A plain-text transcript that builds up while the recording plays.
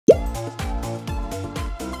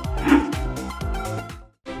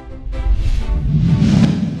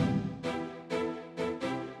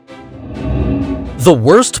The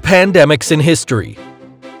worst pandemics in history.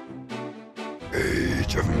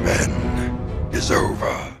 Age of Men is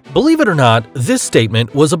over. Believe it or not, this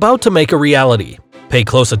statement was about to make a reality. Pay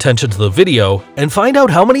close attention to the video and find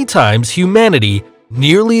out how many times humanity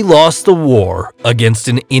nearly lost the war against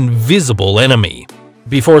an invisible enemy.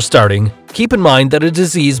 Before starting, keep in mind that a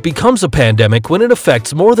disease becomes a pandemic when it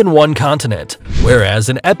affects more than one continent, whereas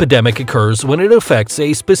an epidemic occurs when it affects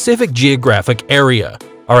a specific geographic area.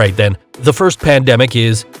 Alright then, the first pandemic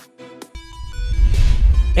is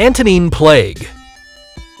Antonine Plague.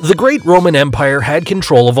 The great Roman Empire had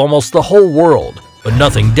control of almost the whole world, but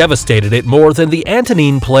nothing devastated it more than the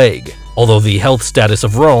Antonine Plague. Although the health status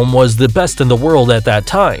of Rome was the best in the world at that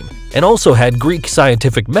time, and also had Greek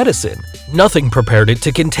scientific medicine, nothing prepared it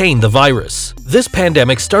to contain the virus. This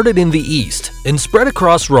pandemic started in the east and spread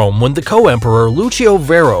across Rome when the co-emperor Lucio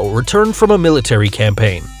Vero returned from a military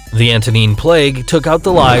campaign. The Antonine Plague took out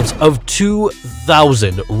the lives of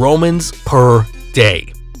 2,000 Romans per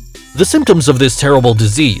day. The symptoms of this terrible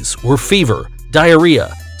disease were fever,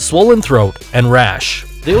 diarrhea, swollen throat, and rash.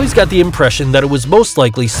 They always got the impression that it was most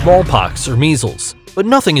likely smallpox or measles, but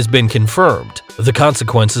nothing has been confirmed. The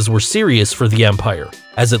consequences were serious for the empire,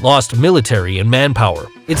 as it lost military and manpower.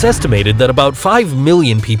 It's estimated that about 5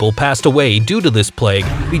 million people passed away due to this plague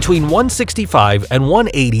between 165 and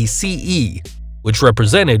 180 CE, which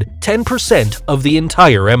represented 10% of the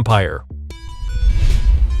entire empire.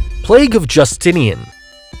 Plague of Justinian.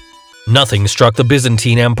 Nothing struck the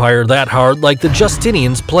Byzantine Empire that hard like the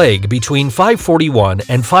Justinian's plague between 541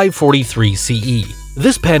 and 543 CE.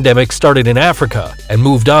 This pandemic started in Africa and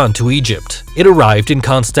moved on to Egypt. It arrived in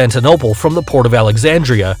Constantinople from the port of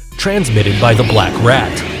Alexandria, transmitted by the Black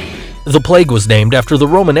Rat. The plague was named after the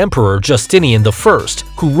Roman Emperor Justinian I,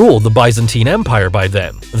 who ruled the Byzantine Empire by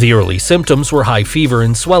then. The early symptoms were high fever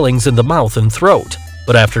and swellings in the mouth and throat,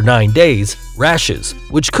 but after 9 days, rashes,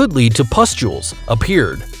 which could lead to pustules,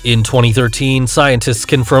 appeared. In 2013, scientists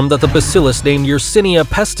confirmed that the bacillus named Yersinia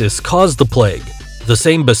pestis caused the plague, the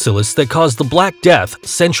same bacillus that caused the Black Death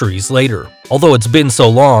centuries later. Although it's been so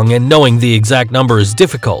long and knowing the exact number is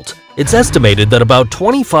difficult, it's estimated that about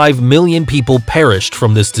 25 million people perished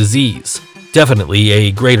from this disease, definitely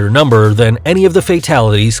a greater number than any of the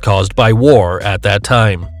fatalities caused by war at that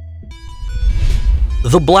time.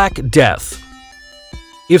 The Black Death.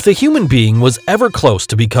 If the human being was ever close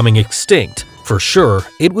to becoming extinct, for sure,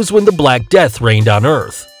 it was when the Black Death reigned on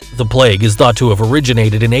Earth. The plague is thought to have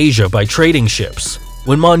originated in Asia by trading ships.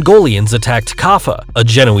 When Mongolians attacked Kaffa, a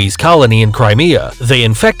Genoese colony in Crimea, they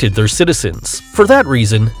infected their citizens. For that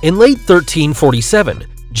reason, in late 1347,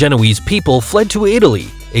 Genoese people fled to Italy,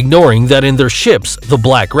 ignoring that in their ships the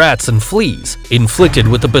black rats and fleas, inflicted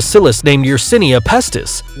with the bacillus named Yersinia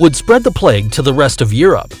pestis, would spread the plague to the rest of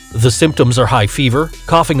Europe. The symptoms are high fever,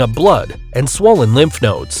 coughing up blood, and swollen lymph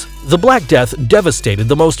nodes. The Black Death devastated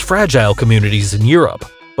the most fragile communities in Europe,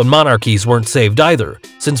 but monarchies weren't saved either,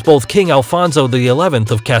 since both King Alfonso XI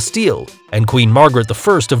of Castile and Queen Margaret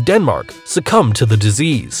I of Denmark succumbed to the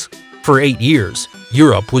disease. For 8 years,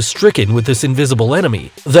 Europe was stricken with this invisible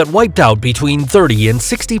enemy that wiped out between 30 and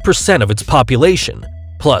 60% of its population,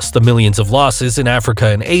 plus the millions of losses in Africa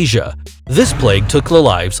and Asia. This plague took the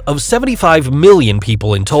lives of 75 million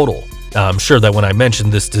people in total. I'm sure that when I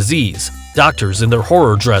mentioned this disease, doctors in their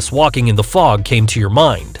horror dress walking in the fog came to your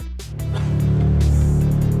mind.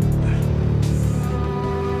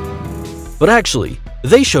 But actually,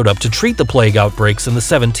 they showed up to treat the plague outbreaks in the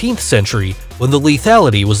 17th century when the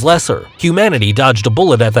lethality was lesser. Humanity dodged a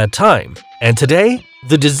bullet at that time, and today,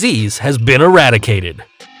 the disease has been eradicated.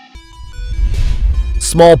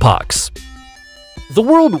 Smallpox. The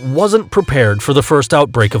world wasn't prepared for the first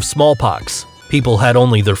outbreak of smallpox. People had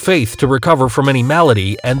only their faith to recover from any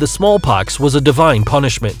malady, and the smallpox was a divine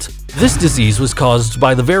punishment. This disease was caused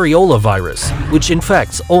by the variola virus, which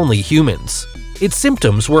infects only humans. Its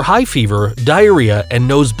symptoms were high fever, diarrhea, and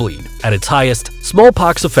nosebleed. At its highest,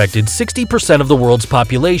 smallpox affected 60% of the world's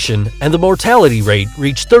population, and the mortality rate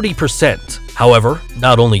reached 30%. However,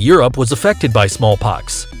 not only Europe was affected by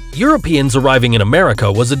smallpox. Europeans arriving in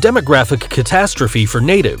America was a demographic catastrophe for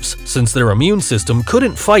natives, since their immune system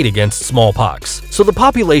couldn't fight against smallpox, so the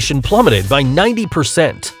population plummeted by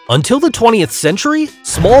 90%. Until the 20th century,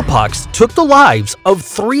 smallpox took the lives of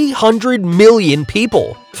 300 million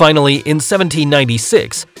people. Finally, in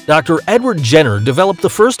 1796, Dr. Edward Jenner developed the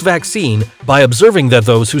first vaccine by observing that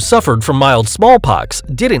those who suffered from mild smallpox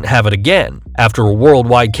didn't have it again. After a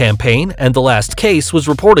worldwide campaign and the last case was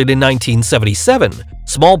reported in 1977,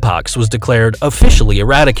 smallpox was declared officially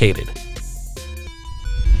eradicated.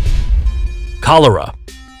 Cholera.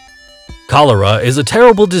 Cholera is a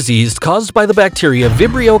terrible disease caused by the bacteria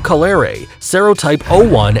VIBRIO cholerae, serotype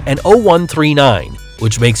 01 and 0139,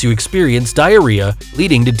 which makes you experience diarrhea,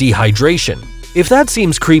 leading to dehydration. If that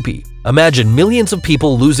seems creepy, imagine millions of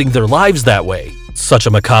people losing their lives that way. Such a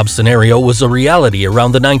macabre scenario was a reality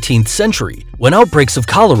around the 19th century, when outbreaks of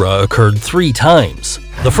cholera occurred 3 times.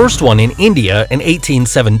 The first one in India in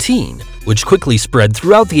 1817, which quickly spread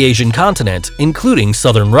throughout the Asian continent, including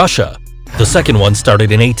southern Russia. The second one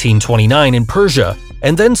started in 1829 in Persia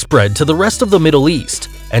and then spread to the rest of the Middle East,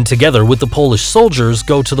 and together with the Polish soldiers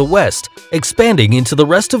go to the west, expanding into the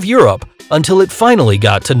rest of Europe until it finally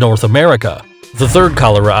got to North America. The third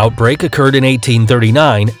cholera outbreak occurred in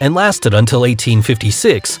 1839 and lasted until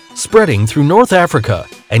 1856, spreading through North Africa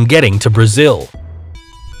and getting to Brazil.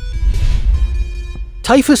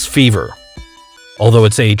 Typhus fever. Although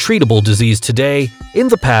it's a treatable disease today, in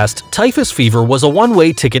the past, typhus fever was a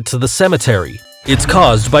one-way ticket to the cemetery. It's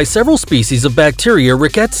caused by several species of bacteria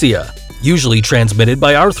rickettsia, usually transmitted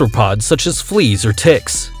by arthropods such as fleas or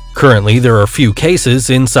ticks. Currently, there are few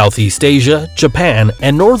cases in Southeast Asia, Japan,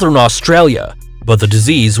 and Northern Australia, but the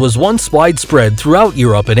disease was once widespread throughout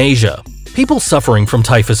Europe and Asia. People suffering from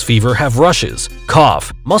typhus fever have rushes,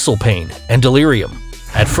 cough, muscle pain, and delirium.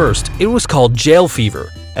 At first, it was called jail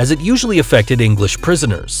fever, as it usually affected English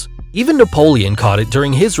prisoners. Even Napoleon caught it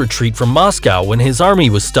during his retreat from Moscow when his army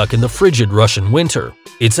was stuck in the frigid Russian winter.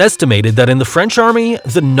 It's estimated that in the French army,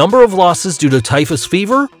 the number of losses due to typhus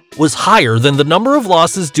fever was higher than the number of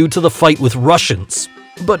losses due to the fight with Russians.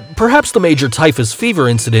 But perhaps the major typhus fever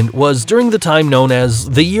incident was during the time known as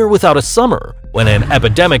the Year Without a Summer, when an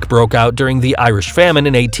epidemic broke out during the Irish famine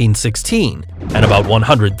in 1816, and about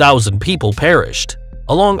 100,000 people perished.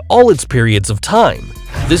 Along all its periods of time,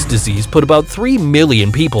 this disease put about 3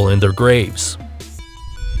 million people in their graves.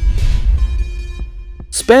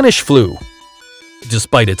 Spanish flu.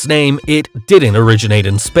 Despite its name, it didn't originate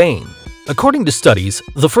in Spain. According to studies,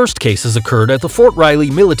 the first cases occurred at the Fort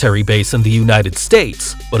Riley military base in the United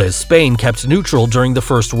States, but as Spain kept neutral during the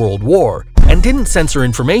First World War and didn't censor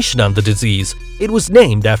information on the disease, it was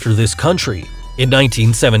named after this country. In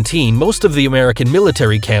 1917, most of the American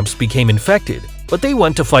military camps became infected, but they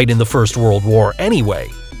went to fight in the First World War anyway.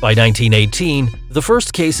 By 1918, the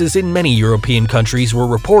first cases in many European countries were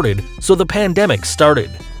reported, so the pandemic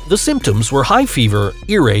started. The symptoms were high fever,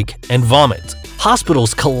 earache, and vomit.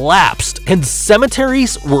 Hospitals collapsed and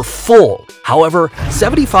cemeteries were full. However,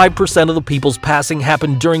 75% of the people's passing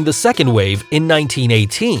happened during the second wave in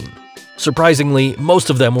 1918. Surprisingly, most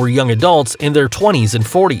of them were young adults in their 20s and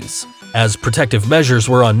 40s. As protective measures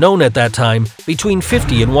were unknown at that time, between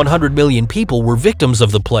 50 and 100 million people were victims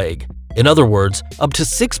of the plague. In other words, up to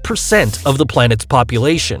 6% of the planet's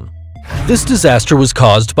population. This disaster was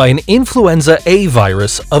caused by an influenza A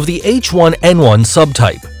virus of the H1N1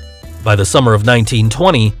 subtype. By the summer of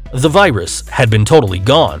 1920, the virus had been totally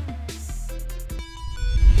gone.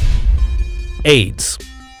 AIDS.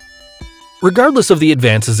 Regardless of the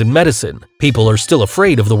advances in medicine, people are still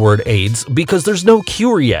afraid of the word AIDS because there's no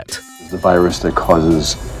cure yet. The virus that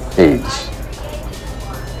causes AIDS.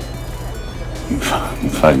 You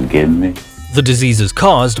fucking kidding me? The disease is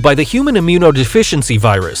caused by the human immunodeficiency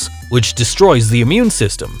virus, which destroys the immune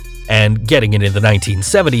system, and getting it in the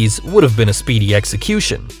 1970s would have been a speedy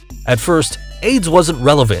execution. At first, AIDS wasn't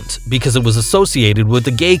relevant because it was associated with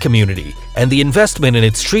the gay community, and the investment in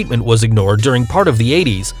its treatment was ignored during part of the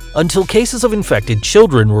 80s until cases of infected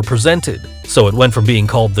children were presented. So it went from being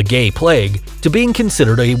called the gay plague to being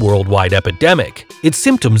considered a worldwide epidemic. Its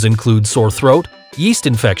symptoms include sore throat, yeast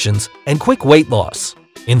infections, and quick weight loss.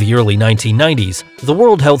 In the early 1990s, the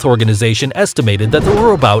World Health Organization estimated that there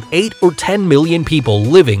were about 8 or 10 million people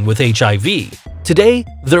living with HIV. Today,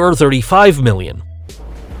 there are 35 million.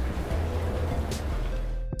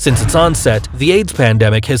 Since its onset, the AIDS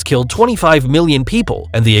pandemic has killed 25 million people,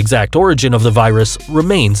 and the exact origin of the virus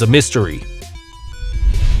remains a mystery.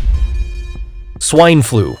 Swine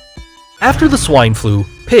flu. After the swine flu,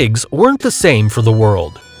 pigs weren't the same for the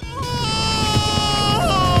world.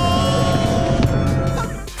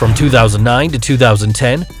 From 2009 to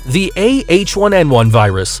 2010, the H1N1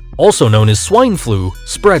 virus, also known as swine flu,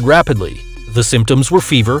 spread rapidly. The symptoms were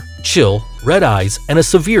fever, chill, red eyes, and a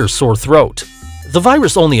severe sore throat. The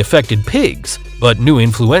virus only affected pigs, but new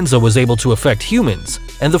influenza was able to affect humans,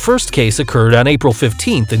 and the first case occurred on April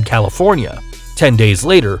 15th in California. 10 days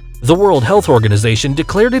later, the World Health Organization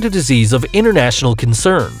declared it a disease of international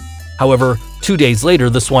concern. However, 2 days later,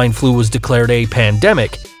 the swine flu was declared a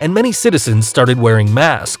pandemic, and many citizens started wearing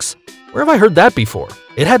masks. Where have I heard that before?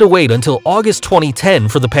 It had to wait until August 2010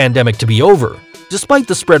 for the pandemic to be over. Despite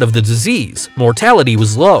the spread of the disease, mortality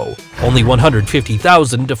was low, only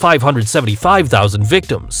 150,000 to 575,000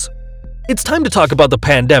 victims. It's time to talk about the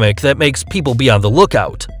pandemic that makes people be on the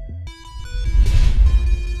lookout.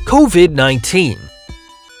 COVID-19.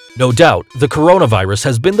 No doubt, the coronavirus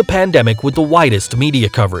has been the pandemic with the widest media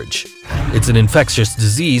coverage. It's an infectious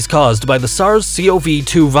disease caused by the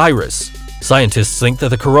SARS-CoV-2 virus. Scientists think that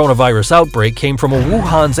the coronavirus outbreak came from a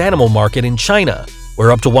Wuhan's animal market in China,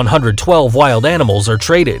 where up to 112 wild animals are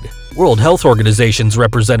traded. World Health Organization's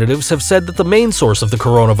representatives have said that the main source of the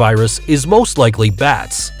coronavirus is most likely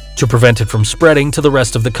bats. To prevent it from spreading to the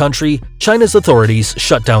rest of the country, China's authorities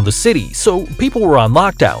shut down the city, so people were on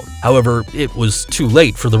lockdown. However, it was too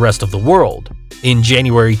late for the rest of the world. In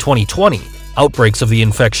January 2020, outbreaks of the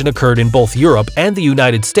infection occurred in both Europe and the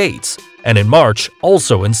United States, and in March,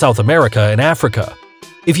 also in South America and Africa.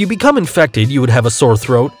 If you become infected, you would have a sore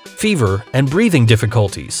throat, fever, and breathing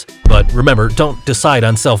difficulties. But remember, don't decide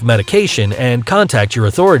on self-medication and contact your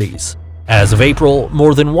authorities. As of April,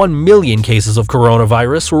 more than 1 million cases of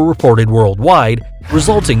coronavirus were reported worldwide,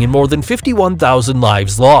 resulting in more than 51,000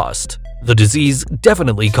 lives lost. The disease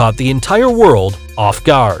definitely caught the entire world off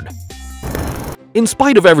guard. In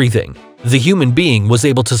spite of everything, the human being was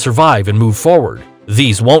able to survive and move forward.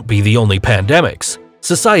 These won't be the only pandemics.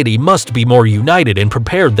 Society must be more united and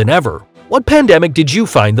prepared than ever. What pandemic did you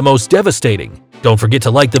find the most devastating? Don't forget to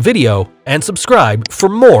like the video and subscribe for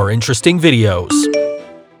more interesting videos.